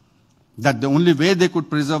mixing. That the only way they could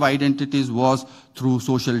preserve identities was through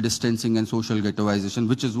social distancing and social ghettoization,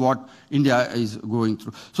 which is what India is going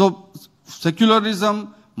through. So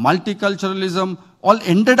secularism, multiculturalism, all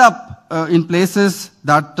ended up in places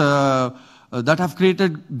that have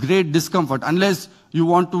created great discomfort. Unless you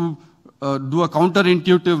want to do a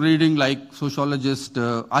counterintuitive reading like sociologist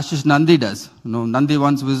Ashish Nandi does. Nandi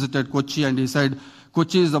once visited Kochi and he said,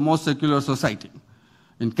 Kochi is the most secular society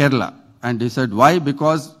in Kerala. And he said, why?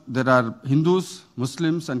 Because there are Hindus,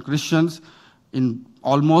 Muslims and Christians in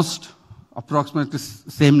almost approximately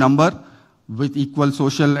same number with equal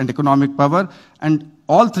social and economic power, and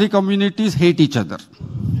all three communities hate each other.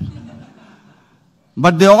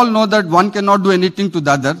 But they all know that one cannot do anything to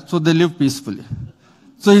the other, so they live peacefully.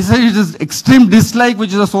 So he said it is extreme dislike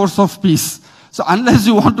which is a source of peace. So unless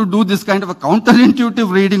you want to do this kind of a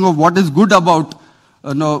counterintuitive reading of what is good about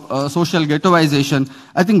social ghettoization,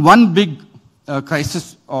 I think one big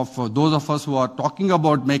crisis of those of us who are talking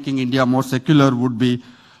about making India more secular would be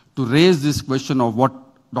to raise this question of what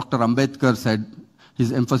Dr. Ambedkar said,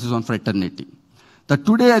 his emphasis on fraternity. That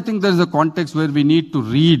today I think there is a context where we need to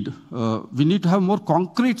read, we need to have more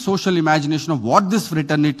concrete social imagination of what this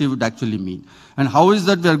fraternity would actually mean. And how is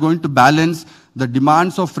that we are going to balance the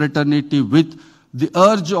demands of fraternity with the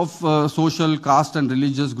urge of social, caste and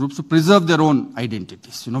religious groups to preserve their own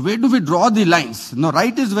identities. Where do we draw the lines?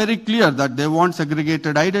 Right is very clear that they want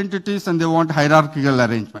segregated identities and they want hierarchical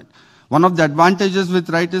arrangement. One of the advantages with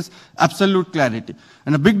right is absolute clarity.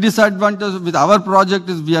 And a big disadvantage with our project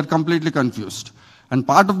is we are completely confused. And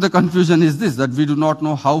part of the confusion is this, that we do not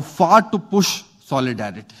know how far to push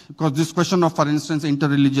solidarity. Because this question of, for instance,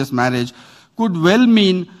 interreligious marriage could well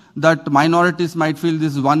mean that minorities might feel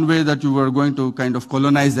this is one way that you were going to kind of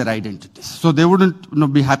colonize their identities. So they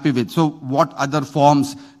wouldn't be happy with. So what other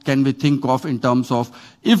forms can we think of in terms of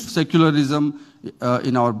if secularism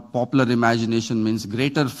in our popular imagination means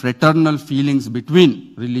greater fraternal feelings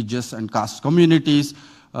between religious and caste communities,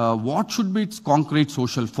 what should be its concrete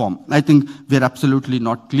social form? I think we're absolutely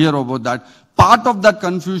not clear about that. Part of that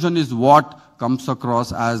confusion is what comes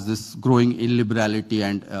across as this growing illiberality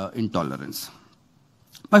and intolerance.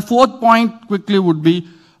 My fourth point quickly would be,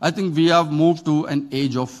 I think we have moved to an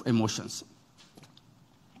age of emotions.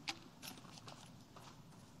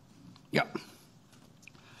 Yeah.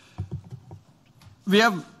 We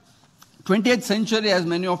have 20th century, as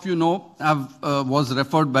many of you know, was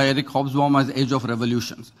referred by Eric Hobsbawm as age of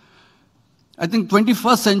revolutions. I think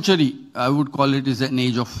 21st century, I would call it, is an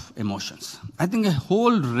age of emotions. I think a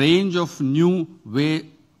whole range of new way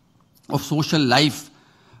of social life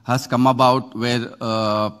has come about where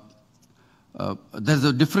there's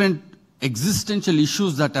a different existential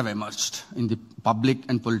issues that have emerged in the public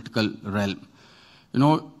and political realm.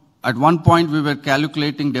 At one point we were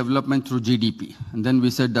calculating development through GDP, and then we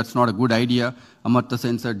said that's not a good idea. Amartya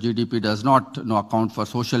Sen said GDP does not account for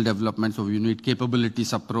social development, so we need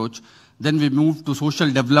capabilities approach. Then we moved to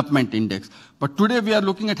social development index. But today we are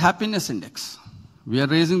looking at happiness index. We are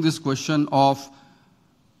raising this question of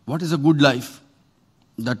what is a good life?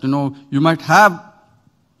 That, you might have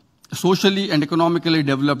socially and economically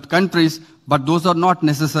developed countries, but those are not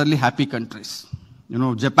necessarily happy countries.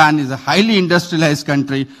 Japan is a highly industrialized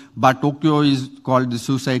country, but Tokyo is called the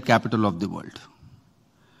suicide capital of the world.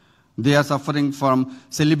 They are suffering from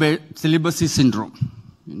celibacy syndrome.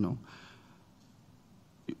 you know.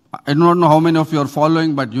 I don't know how many of you are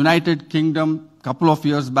following, but United Kingdom, couple of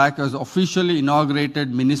years back, has officially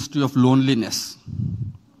inaugurated Ministry of Loneliness.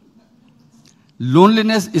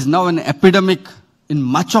 Loneliness is now an epidemic in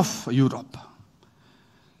much of Europe.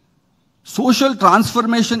 Social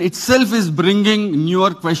transformation itself is bringing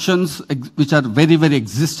newer questions which are very, very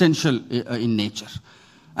existential in nature.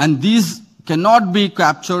 And these cannot be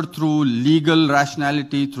captured through legal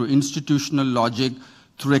rationality, through institutional logic,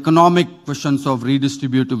 through economic questions of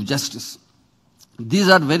redistributive justice. These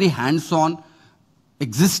are very hands-on,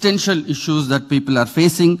 existential issues that people are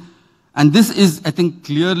facing, and this is, I think,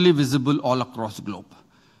 clearly visible all across the globe.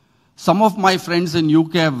 Some of my friends in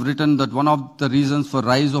UK have written that one of the reasons for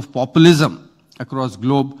rise of populism across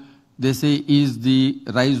globe, they say, is the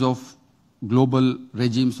rise of global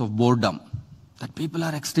regimes of boredom. That people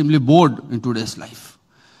are extremely bored in today's life.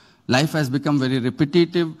 Life has become very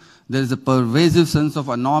repetitive. There is a pervasive sense of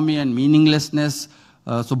anomie and meaninglessness.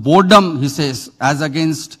 So boredom, he says, as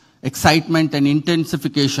against excitement and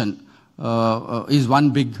intensification, is one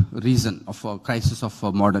big reason of a crisis of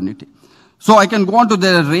modernity. So I can go on to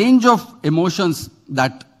the range of emotions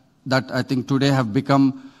that I think today have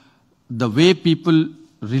become the way people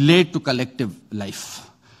relate to collective life.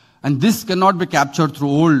 And this cannot be captured through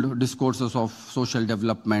old discourses of social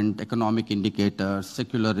development, economic indicators,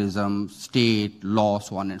 secularism, state, law,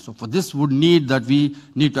 so on and so forth. This would need that we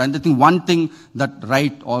need to, and I think one thing that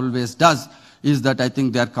right always does is that I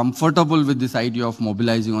think they are comfortable with this idea of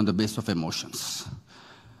mobilizing on the basis of emotions.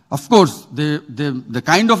 Of course, the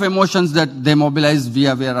kind of emotions that they mobilize, we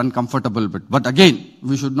are uncomfortable with. But again,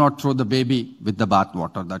 we should not throw the baby with the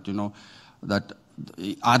bathwater. That, you know, that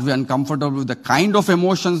are we uncomfortable with the kind of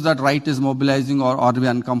emotions that right is mobilizing, or are we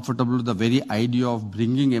uncomfortable with the very idea of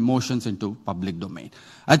bringing emotions into public domain?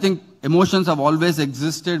 I think emotions have always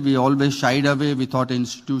existed. We always shied away. We thought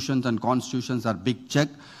institutions and constitutions are big check.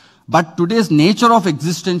 But today's nature of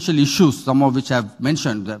existential issues, some of which I've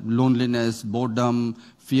mentioned, loneliness, boredom,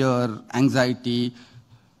 fear, anxiety,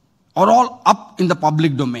 are all up in the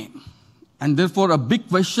public domain. And therefore, a big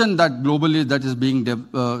question that globally that is being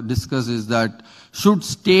discussed is that should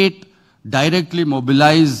state directly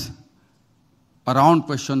mobilize around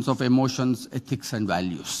questions of emotions, ethics, and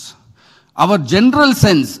values? Our general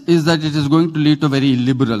sense is that it is going to lead to a very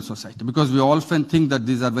illiberal society, because we often think that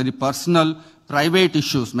these are very personal, private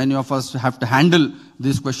issues. Many of us have to handle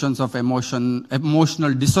these questions of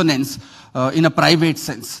emotional dissonance in a private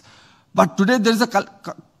sense. But today there is a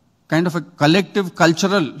kind of a collective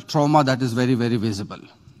cultural trauma that is very, very visible.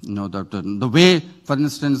 You know, the way, for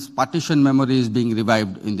instance, partition memory is being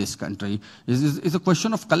revived in this country is a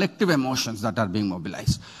question of collective emotions that are being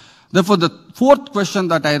mobilized. Therefore, the fourth question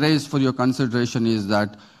that I raise for your consideration is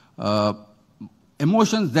that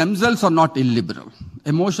emotions themselves are not illiberal.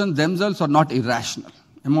 Emotions themselves are not irrational.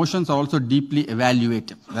 Emotions are also deeply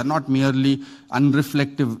evaluative. They are not merely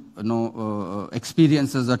unreflective,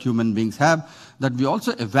 experiences that human beings have. That we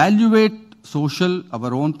also evaluate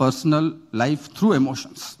our own personal life through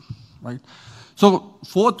emotions, right? So,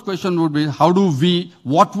 fourth question would be,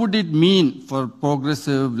 what would it mean for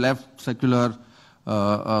progressive, left, secular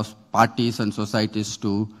parties and societies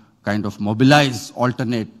to kind of mobilize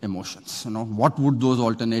alternate emotions? You know, what would those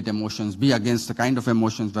alternate emotions be against the kind of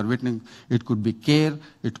emotions we're witnessing? It could be care,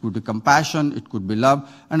 it could be compassion, it could be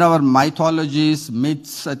love. And our mythologies,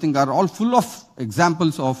 myths, I think, are all full of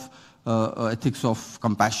examples of ethics of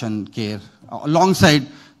compassion, care, alongside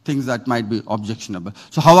things that might be objectionable.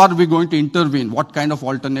 So how are we going to intervene? What kind of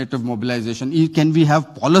alternative mobilization? Can we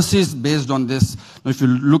have policies based on this? Now, if you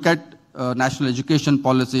look at national education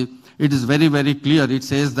policy, it is very, very clear. It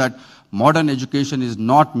says that modern education is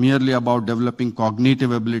not merely about developing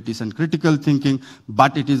cognitive abilities and critical thinking,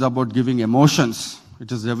 but it is about giving emotions.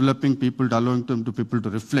 It is developing people, allowing people to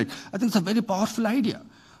reflect. I think it's a very powerful idea.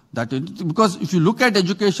 Because if you look at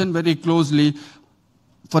education very closely,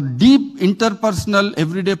 for deep interpersonal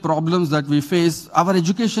everyday problems that we face, our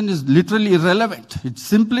education is literally irrelevant. It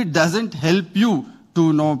simply doesn't help you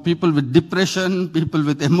to know people with depression, people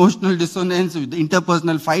with emotional dissonance, with the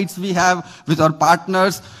interpersonal fights we have with our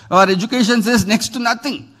partners. Our education says next to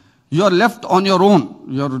nothing. You are left on your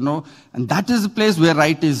own, and that is the place where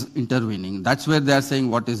right is intervening. That's where they are saying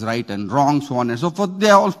what is right and wrong, so on and so forth.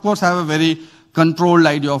 They, of course, have a very controlled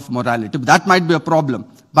idea of morality. That might be a problem.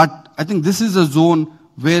 But I think this is a zone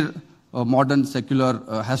where modern secular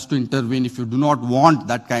has to intervene if you do not want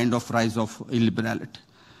that kind of rise of illiberality.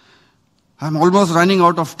 I'm almost running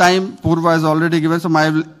out of time. Purva has already given, so I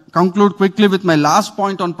will conclude quickly with my last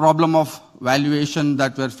point on problem of valuation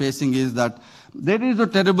that we're facing is that there is a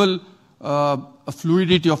terrible a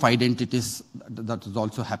fluidity of identities that has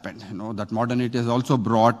also happened. That modernity has also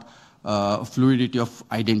brought fluidity of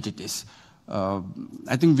identities.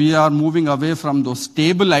 I think we are moving away from those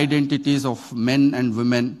stable identities of men and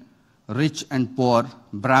women, rich and poor,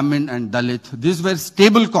 Brahmin and Dalit. These were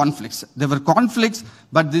stable conflicts. There were conflicts,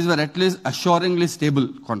 but these were at least assuringly stable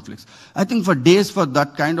conflicts. I think for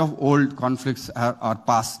that kind of old conflicts are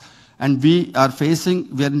past. And we are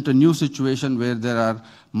into a new situation where there are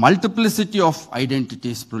multiplicity of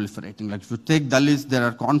identities proliferating. Like if you take Dalits, there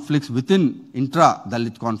are conflicts within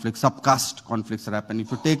intra-Dalit conflicts, subcaste conflicts are happening.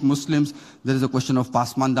 If you take Muslims, there is a question of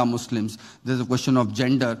Pasmanda Muslims. There is a question of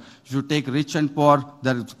gender. If you take rich and poor,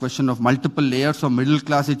 there is a question of multiple layers of middle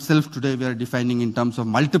class itself. Today we are defining in terms of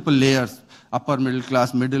multiple layers, upper middle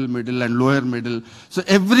class, middle, and lower middle. So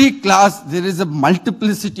every class, there is a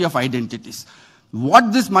multiplicity of identities.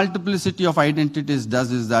 What this multiplicity of identities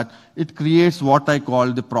does is that it creates what I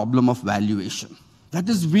call the problem of valuation. That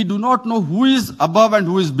is, we do not know who is above and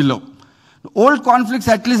who is below. Old conflicts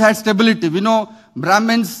at least had stability. We know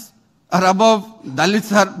Brahmins are above,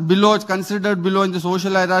 Dalits are below, it's considered below in the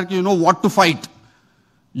social hierarchy. You know what to fight.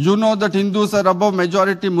 You know that Hindus are above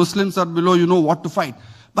majority, Muslims are below, you know what to fight.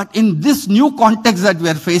 But in this new context that we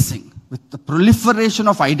are facing, with the proliferation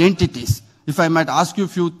of identities, if I might ask you a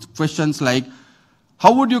few questions like,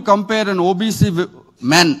 how would you compare an OBC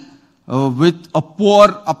man with a poor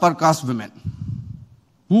upper caste woman?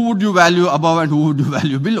 Who would you value above and who would you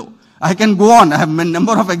value below? I can go on. I have a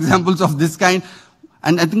number of examples of this kind.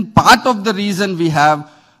 And I think part of the reason we have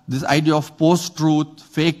this idea of post-truth,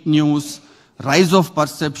 fake news, rise of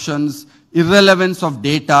perceptions, irrelevance of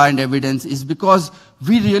data and evidence is because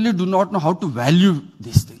we really do not know how to value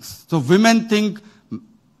these things. So women think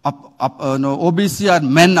OBC are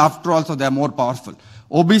men after all, so they are more powerful.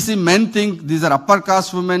 OBC men think these are upper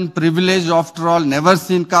caste women, privileged after all, never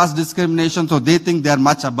seen caste discrimination, so they think they are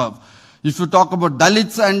much above. If you talk about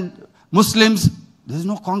Dalits and Muslims, there is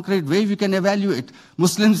no concrete way we can evaluate.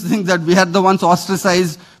 Muslims think that we are the ones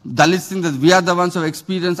ostracized. Dalits think that we are the ones who have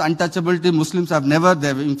experienced untouchability. Muslims have never. They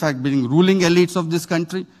have in fact been ruling elites of this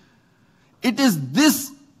country. It is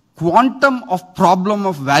this quantum of problem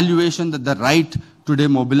of valuation that the right today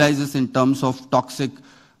mobilizes in terms of toxic,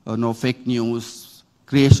 fake news,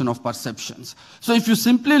 creation of perceptions. So if you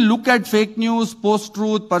simply look at fake news,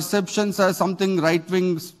 post-truth, perceptions as something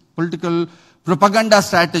right-wing political propaganda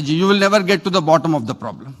strategy, you will never get to the bottom of the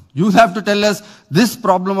problem. You have to tell us this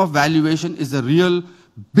problem of valuation is a real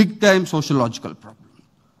big-time sociological problem.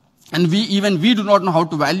 And we do not know how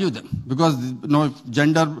to value them because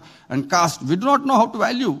gender and caste, we do not know how to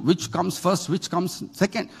value which comes first, which comes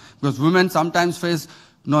second. Because women sometimes face,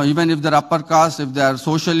 even if they're upper caste, if they are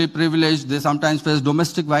socially privileged, they sometimes face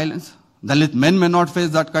domestic violence. Dalit men may not face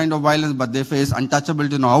that kind of violence, but they face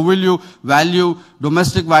untouchability. Now, how will you value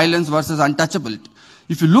domestic violence versus untouchability?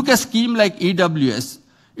 If you look at a scheme like EWS,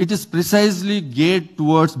 it is precisely geared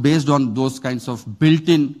towards based on those kinds of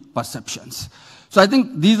built-in perceptions. So I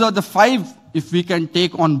think these are the 5, if we can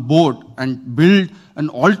take on board and build an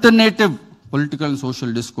alternative political and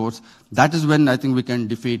social discourse, that is when I think we can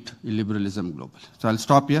defeat illiberalism globally. So I'll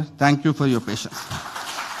stop here. Thank you for your patience.